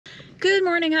Good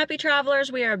morning, happy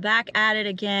travelers. We are back at it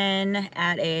again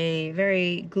at a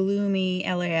very gloomy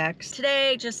LAX.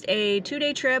 Today, just a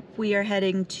 2-day trip. We are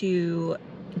heading to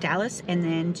Dallas and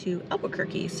then to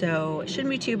Albuquerque, so it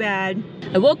shouldn't be too bad.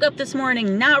 I woke up this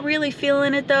morning not really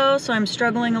feeling it though, so I'm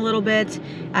struggling a little bit.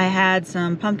 I had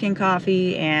some pumpkin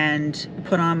coffee and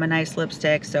put on my nice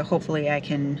lipstick, so hopefully I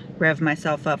can rev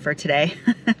myself up for today.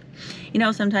 You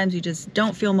know, sometimes you just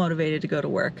don't feel motivated to go to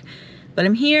work, but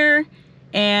I'm here.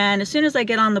 And as soon as I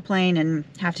get on the plane and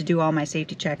have to do all my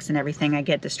safety checks and everything, I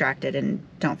get distracted and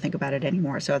don't think about it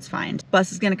anymore, so it's fine.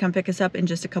 Bus is gonna come pick us up in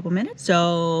just a couple minutes,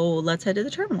 so let's head to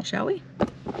the terminal, shall we?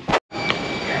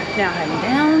 Now heading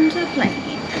down to the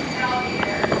plane.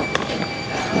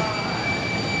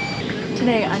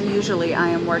 Today, unusually, I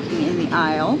am working in the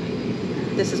aisle.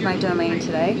 This is my domain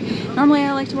today. Normally,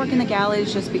 I like to work in the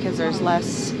galleys just because there's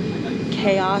less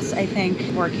chaos. I think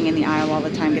working in the aisle all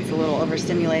the time gets a little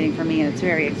overstimulating for me and it's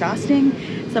very exhausting.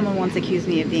 Someone once accused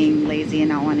me of being lazy and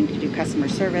not wanting to do customer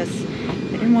service. If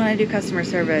I didn't want to do customer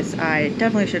service, I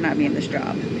definitely should not be in this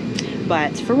job.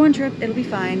 But for one trip, it'll be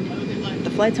fine.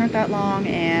 The flights aren't that long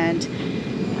and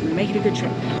I'm gonna make it a good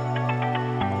trip.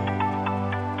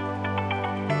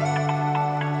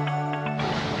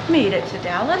 Made it to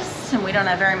Dallas and we don't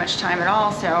have very much time at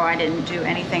all, so I didn't do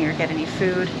anything or get any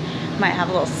food. Might have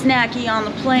a little snacky on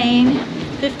the plane.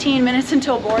 15 minutes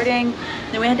until boarding.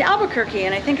 Then we head to Albuquerque,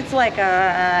 and I think it's like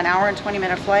an hour and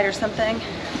 20-minute flight or something.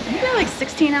 Maybe like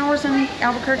 16 hours in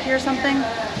Albuquerque or something.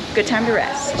 Good time to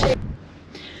rest.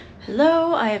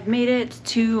 Hello, I have made it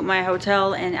to my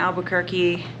hotel in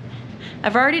Albuquerque.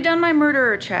 I've already done my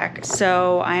murderer check,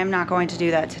 so I am not going to do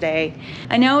that today.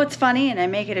 I know it's funny and I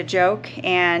make it a joke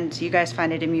and you guys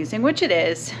find it amusing, which it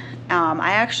is.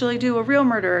 I actually do a real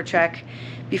murderer check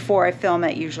before I film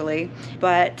it usually,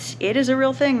 but it is a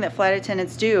real thing that flight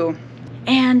attendants do.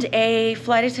 And a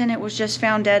flight attendant was just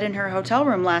found dead in her hotel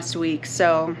room last week,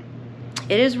 so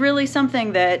it is really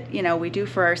something that, you know, we do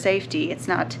for our safety. It's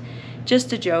not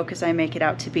just a joke as I make it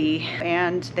out to be,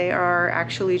 and they are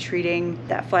actually treating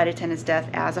that flight attendant's death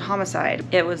as a homicide.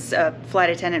 It was a flight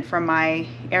attendant from my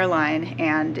airline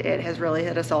and it has really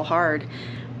hit us all hard.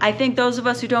 I think those of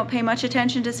us who don't pay much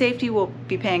attention to safety will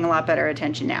be paying a lot better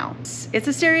attention now. It's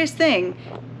a serious thing.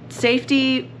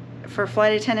 Safety for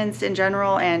flight attendants in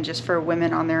general and just for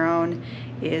women on their own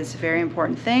is a very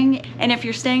important thing. And if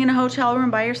you're staying in a hotel room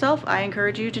by yourself, I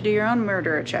encourage you to do your own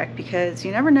murderer check because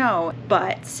you never know.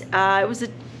 But it was a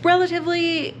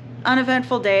relatively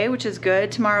uneventful day, which is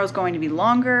good. Tomorrow is going to be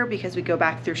longer because we go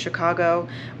back through Chicago,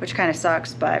 which kind of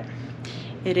sucks, but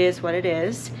it is what it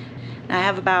is. And I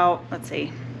have about, let's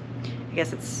see, I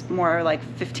guess it's more like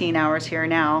 15 hours here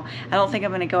now. I don't think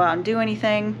I'm gonna go out and do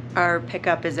anything. Our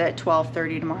pickup is at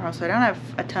 12:30 tomorrow, so I don't have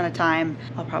a ton of time.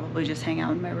 I'll probably just hang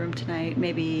out in my room tonight,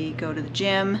 maybe go to the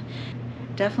gym.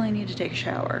 Definitely need to take a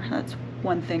shower. That's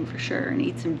one thing for sure, and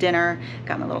eat some dinner.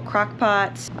 Got my little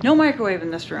CrockPot. No microwave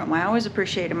in this room. I always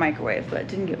appreciate a microwave, but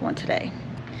didn't get one today.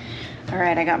 All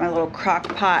right, I got my little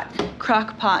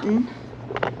crock-potting.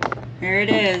 There it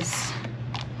is.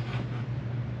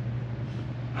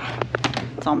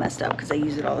 It's all messed up because I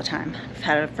use it all the time. I've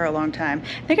had it for a long time.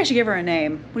 I think I should give her a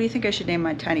name. What do you think I should name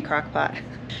my tiny crock pot?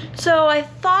 So I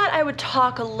thought I would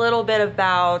talk a little bit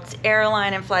about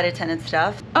airline and flight attendant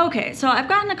stuff. Okay, so I've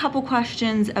gotten a couple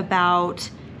questions about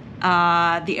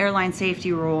the airline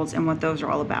safety rules and what those are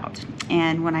all about.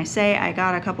 And when I say I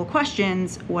got a couple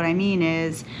questions, what I mean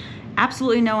is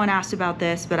absolutely no one asked about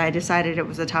this, but I decided it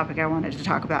was a topic I wanted to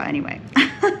talk about anyway.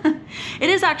 It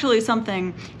is actually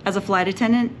something, as a flight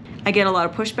attendant, I get a lot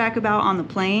of pushback about on the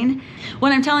plane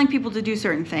when I'm telling people to do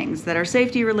certain things that are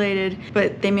safety related,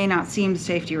 but they may not seem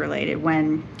safety related.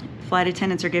 When flight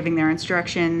attendants are giving their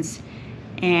instructions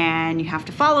and you have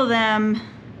to follow them,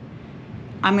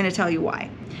 I'm gonna tell you why.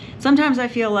 Sometimes I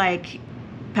feel like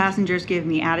passengers give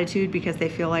me attitude because they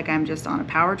feel like I'm just on a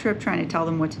power trip trying to tell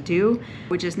them what to do,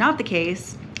 which is not the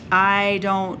case. I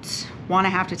don't want to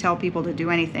have to tell people to do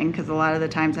anything because a lot of the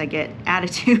times I get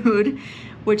attitude,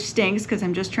 which stinks because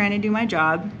I'm just trying to do my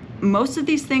job. Most of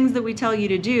these things that we tell you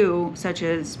to do, such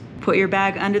as put your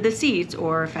bag under the seat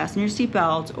or fasten your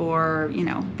seatbelt or, you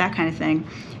know, that kind of thing,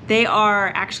 they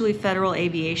are actually federal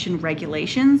aviation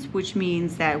regulations, which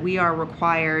means that we are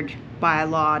required by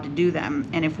law to do them.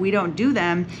 And if we don't do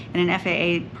them and an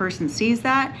FAA person sees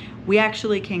that, we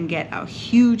actually can get a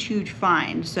huge, huge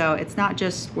fine. So it's not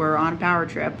just we're on a power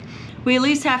trip. We at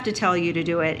least have to tell you to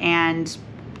do it and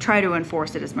try to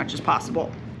enforce it as much as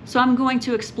possible. So I'm going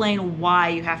to explain why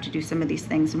you have to do some of these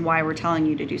things and why we're telling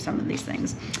you to do some of these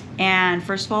things. And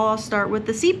first of all, I'll start with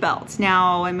the seat belts.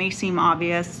 Now, it may seem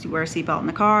obvious, you wear a seatbelt in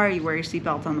the car, you wear your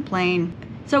seatbelt on the plane.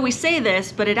 So we say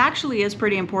this, but it actually is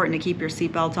pretty important to keep your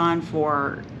seatbelt on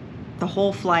for the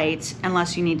whole flight,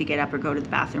 unless you need to get up or go to the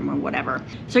bathroom or whatever.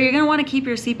 So you're gonna wanna keep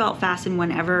your seatbelt fastened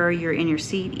whenever you're in your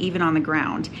seat, even on the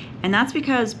ground. And that's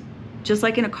because, just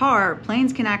like in a car,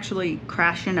 planes can actually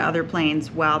crash into other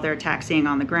planes while they're taxiing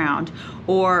on the ground,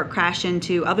 or crash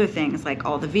into other things like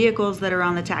all the vehicles that are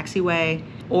on the taxiway,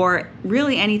 or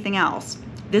really anything else.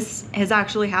 This has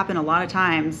actually happened a lot of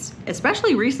times,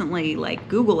 especially recently, like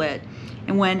Google it.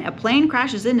 And when a plane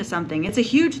crashes into something, it's a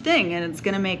huge thing and it's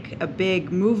gonna make a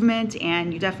big movement,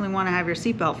 and you definitely wanna have your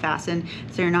seatbelt fastened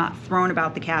so you're not thrown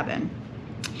about the cabin.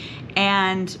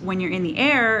 And when you're in the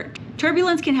air,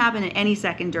 turbulence can happen at any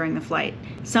second during the flight.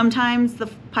 Sometimes the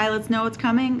pilots know it's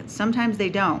coming, sometimes they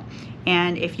don't.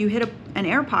 And if you hit an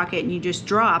air pocket and you just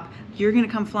drop, you're gonna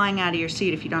come flying out of your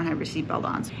seat if you don't have your seatbelt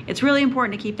on. It's really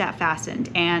important to keep that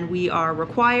fastened, and we are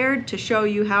required to show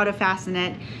you how to fasten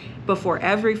it before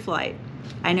every flight.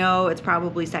 I know it's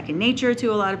probably second nature to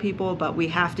a lot of people, but we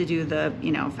have to do the,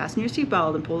 fasten your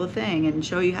seatbelt and pull the thing and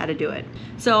show you how to do it.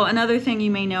 So another thing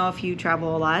you may know if you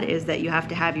travel a lot is that you have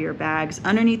to have your bags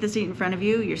underneath the seat in front of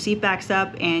you, your seat backs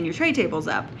up, and your tray tables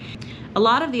up. A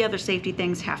lot of the other safety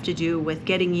things have to do with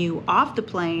getting you off the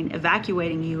plane,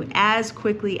 evacuating you as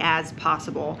quickly as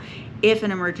possible if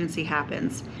an emergency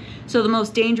happens. So the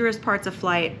most dangerous parts of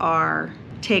flight are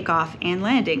takeoff and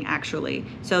landing, actually.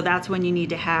 So that's when you need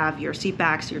to have your seat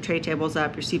backs, your tray tables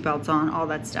up, your seat belts on, all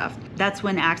that stuff. That's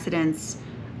when accidents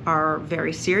are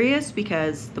very serious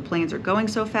because the planes are going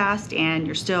so fast and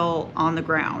you're still on the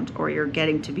ground, or you're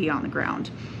getting to be on the ground.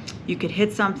 You could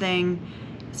hit something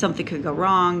could go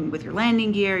wrong with your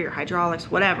landing gear, your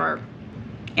hydraulics, whatever.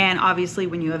 And obviously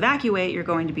when you evacuate, you're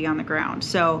going to be on the ground.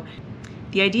 So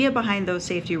the idea behind those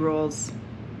safety rules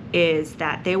is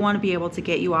that they want to be able to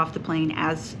get you off the plane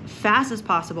as fast as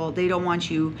possible. They don't want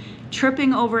you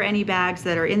tripping over any bags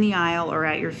that are in the aisle or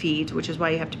at your feet, which is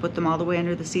why you have to put them all the way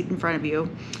under the seat in front of you.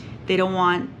 They don't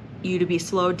want you to be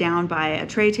slowed down by a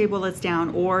tray table that's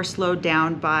down, or slowed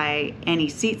down by any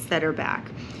seats that are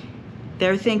back.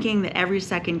 They're thinking that every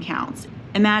second counts.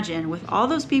 Imagine with all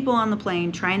those people on the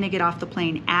plane trying to get off the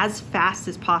plane as fast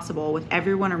as possible with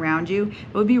everyone around you,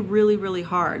 it would be really, really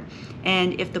hard.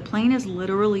 And if the plane is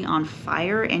literally on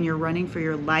fire and you're running for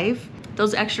your life,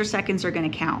 those extra seconds are gonna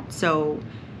count. So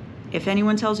if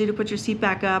anyone tells you to put your seat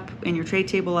back up and your tray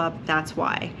table up, that's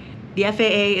why. The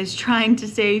FAA is trying to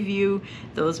save you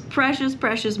those precious,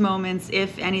 precious moments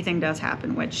if anything does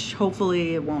happen, which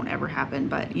hopefully it won't ever happen,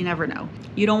 but you never know.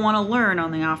 You don't want to learn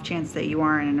on the off chance that you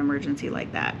are in an emergency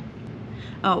like that.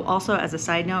 Oh, also as a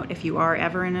side note, if you are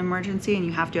ever in an emergency and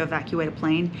you have to evacuate a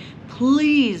plane,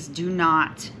 please do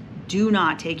not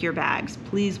take your bags.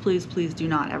 Please, please, please do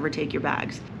not ever take your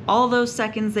bags. All those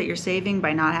seconds that you're saving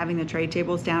by not having the tray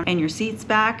tables down and your seats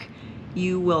back,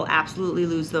 you will absolutely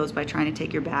lose those by trying to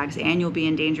take your bags, and you'll be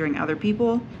endangering other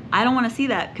people. I don't want to see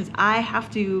that because I have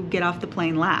to get off the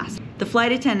plane last. The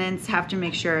flight attendants have to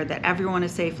make sure that everyone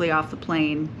is safely off the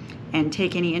plane and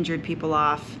take any injured people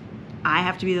off. I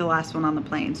have to be the last one on the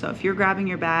plane. So if you're grabbing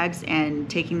your bags and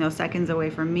taking those seconds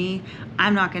away from me,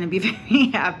 I'm not going to be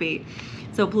very happy.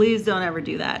 So please don't ever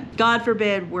do that. God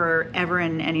forbid we're ever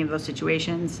in any of those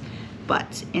situations.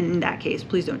 But in that case,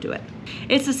 please don't do it.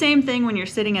 It's the same thing when you're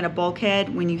sitting at a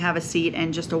bulkhead, when you have a seat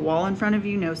and just a wall in front of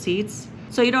you, no seats.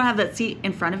 So you don't have that seat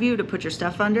in front of you to put your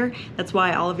stuff under. That's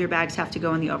why all of your bags have to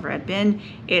go in the overhead bin.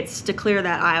 It's to clear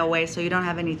that aisleway so you don't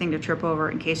have anything to trip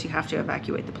over in case you have to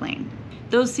evacuate the plane.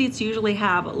 Those seats usually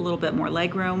have a little bit more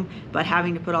leg room, but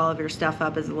having to put all of your stuff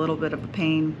up is a little bit of a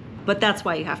pain. But that's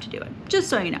why you have to do it, just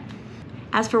so you know.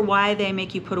 As for why they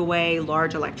make you put away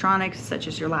large electronics, such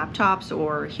as your laptops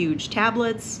or huge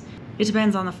tablets, it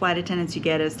depends on the flight attendants you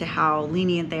get as to how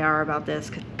lenient they are about this,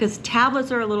 because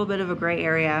tablets are a little bit of a gray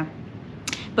area.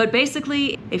 But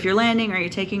basically, if you're landing or you're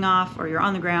taking off or you're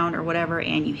on the ground or whatever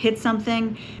and you hit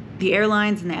something, the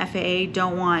airlines and the FAA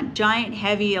don't want giant,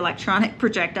 heavy electronic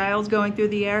projectiles going through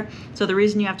the air. So the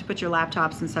reason you have to put your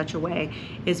laptops in such a way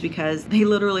is because they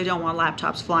literally don't want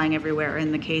laptops flying everywhere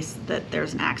in the case that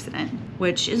there's an accident,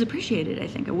 which is appreciated, I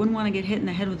think. I wouldn't want to get hit in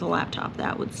the head with a laptop.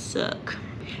 That would suck.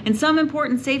 And some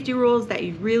important safety rules that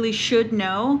you really should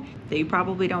know that you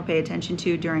probably don't pay attention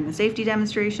to during the safety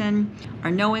demonstration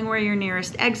are knowing where your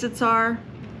nearest exits are,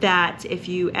 that if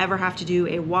you ever have to do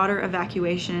a water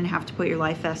evacuation and have to put your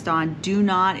life vest on, do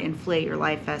not inflate your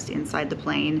life vest inside the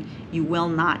plane. You will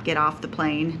not get off the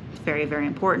plane. It's very, very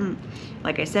important.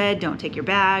 Like I said, don't take your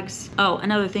bags. Oh,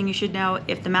 another thing you should know,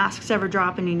 if the masks ever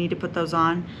drop and you need to put those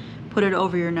on, put it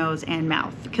over your nose and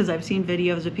mouth, because I've seen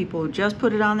videos of people who just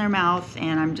put it on their mouth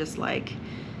and I'm just like,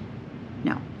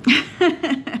 no.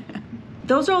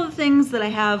 those are all the things that I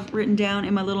have written down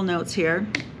in my little notes here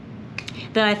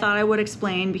that I thought I would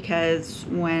explain, because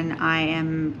when I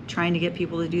am trying to get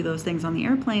people to do those things on the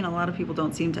airplane, a lot of people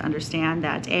don't seem to understand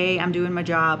that A, I'm doing my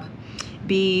job,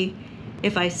 B,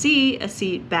 if I see a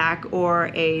seat back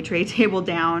or a tray table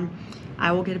down,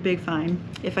 I will get a big fine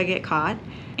if I get caught,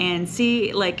 and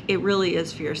C, like, it really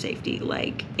is for your safety.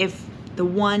 Like, if the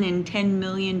 1 in 10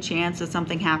 million chance that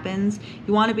something happens,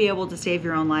 you want to be able to save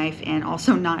your own life and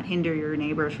also not hinder your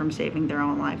neighbors from saving their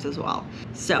own lives as well.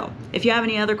 So if you have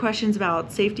any other questions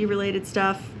about safety related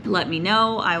stuff, let me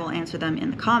know. I will answer them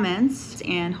in the comments,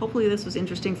 and hopefully this was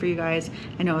interesting for you guys.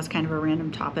 I know it's kind of a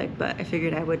random topic, but I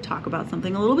figured I would talk about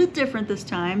something a little bit different this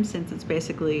time, since it's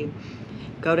basically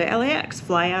go to LAX,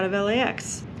 fly out of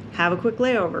LAX, have a quick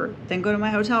layover, then go to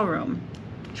my hotel room.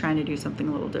 Trying to do something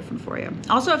a little different for you.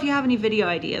 Also, if you have any video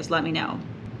ideas, let me know.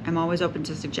 I'm always open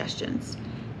to suggestions.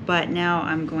 But now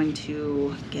I'm going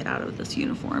to get out of this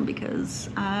uniform because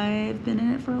I've been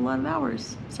in it for a lot of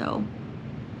hours. So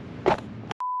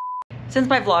since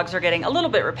my vlogs are getting a little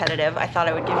bit repetitive, I thought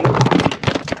I would give you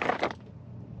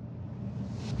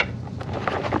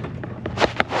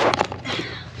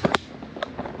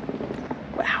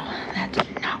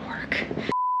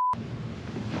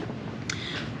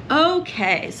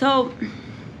okay, so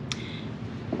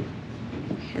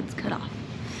head's cut off.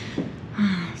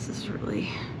 This is really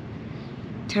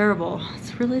terrible.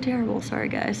 It's really terrible. Sorry,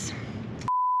 guys.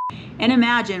 And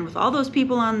imagine with all those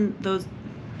people on those,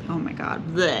 oh my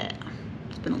God, bleh.